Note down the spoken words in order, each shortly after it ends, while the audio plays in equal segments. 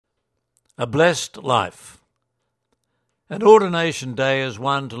A blessed life. An ordination day is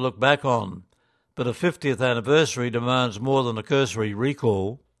one to look back on, but a 50th anniversary demands more than a cursory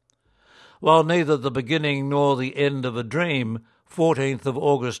recall. While neither the beginning nor the end of a dream, 14th of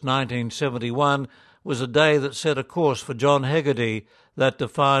August 1971 was a day that set a course for John Hegarty that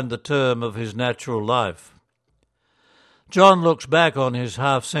defined the term of his natural life. John looks back on his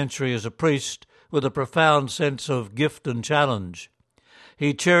half-century as a priest with a profound sense of gift and challenge.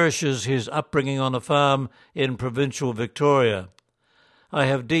 He cherishes his upbringing on a farm in provincial Victoria. I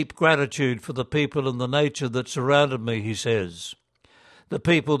have deep gratitude for the people and the nature that surrounded me, he says. The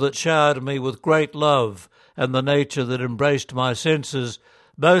people that showered me with great love and the nature that embraced my senses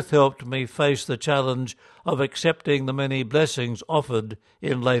both helped me face the challenge of accepting the many blessings offered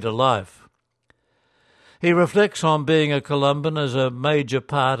in later life. He reflects on being a Columban as a major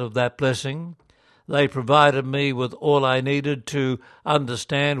part of that blessing. They provided me with all I needed to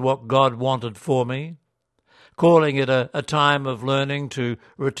understand what God wanted for me, calling it a time of learning to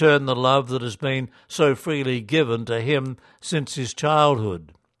return the love that has been so freely given to him since his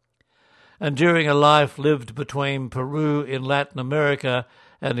childhood. And during a life lived between Peru in Latin America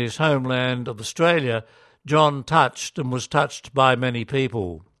and his homeland of Australia, John touched and was touched by many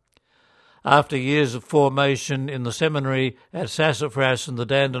people. After years of formation in the seminary at Sassafras in the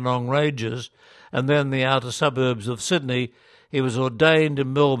Dandenong Ranges, and then the outer suburbs of Sydney, he was ordained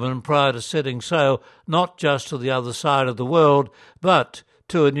in Melbourne prior to setting sail not just to the other side of the world, but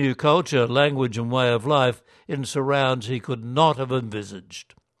to a new culture, language and way of life in surrounds he could not have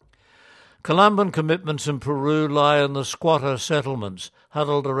envisaged. Columban commitments in Peru lie in the squatter settlements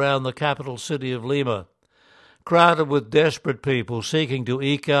huddled around the capital city of Lima. Crowded with desperate people seeking to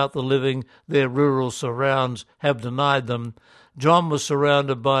eke out the living their rural surrounds have denied them, John was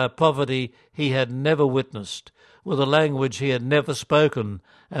surrounded by a poverty he had never witnessed, with a language he had never spoken,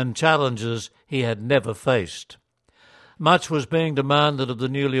 and challenges he had never faced. Much was being demanded of the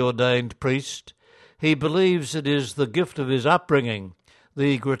newly ordained priest. He believes it is the gift of his upbringing,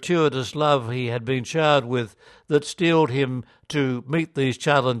 the gratuitous love he had been showered with, that steeled him to meet these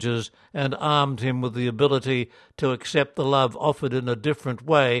challenges and armed him with the ability to accept the love offered in a different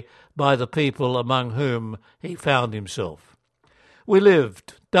way by the people among whom he found himself. We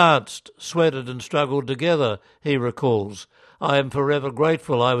lived, danced, sweated and struggled together, he recalls. I am forever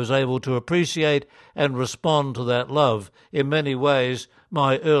grateful I was able to appreciate and respond to that love. In many ways,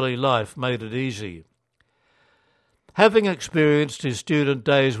 my early life made it easy. Having experienced his student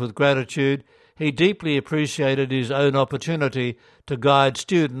days with gratitude, he deeply appreciated his own opportunity to guide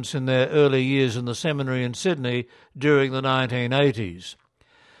students in their early years in the seminary in Sydney during the 1980s.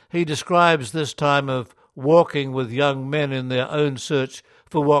 He describes this time of walking with young men in their own search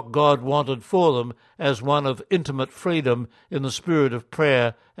for what God wanted for them as one of intimate freedom in the spirit of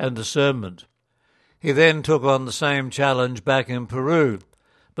prayer and discernment. He then took on the same challenge back in Peru,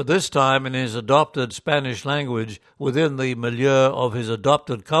 but this time in his adopted Spanish language within the milieu of his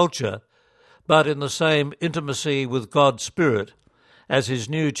adopted culture, but in the same intimacy with God's Spirit, as his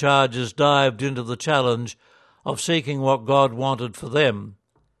new charges dived into the challenge of seeking what God wanted for them.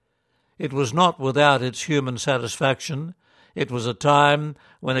 It was not without its human satisfaction. It was a time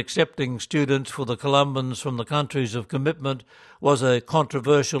when accepting students for the Columbans from the countries of commitment was a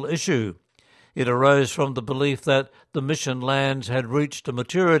controversial issue. It arose from the belief that the mission lands had reached a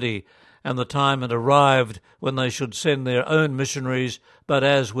maturity and the time had arrived when they should send their own missionaries, but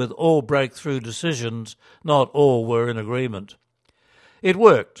as with all breakthrough decisions, not all were in agreement. It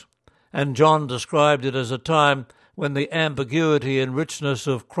worked, and John described it as a time when the ambiguity and richness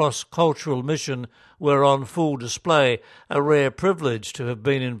of cross-cultural mission were on full display, a rare privilege to have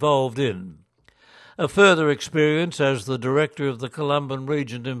been involved in. A further experience as the director of the Columban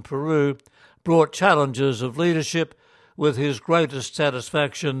region in Peru brought challenges of leadership, with his greatest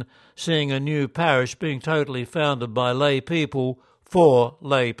satisfaction seeing a new parish being totally founded by lay people for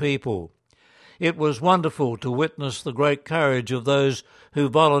lay people. It was wonderful to witness the great courage of those who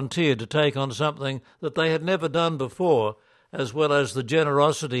volunteered to take on something that they had never done before, as well as the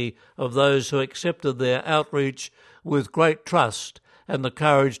generosity of those who accepted their outreach with great trust and the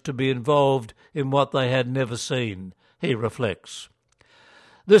courage to be involved in what they had never seen, he reflects.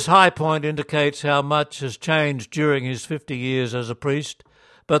 This high point indicates how much has changed during his 50 years as a priest,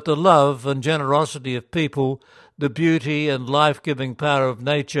 but the love and generosity of people, the beauty and life-giving power of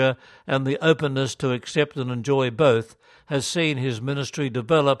nature, and the openness to accept and enjoy both has seen his ministry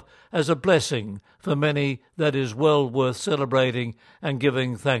develop as a blessing for many that is well worth celebrating and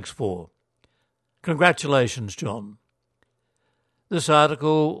giving thanks for. Congratulations, John. This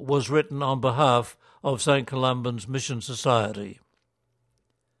article was written on behalf of St. Columban's Mission Society.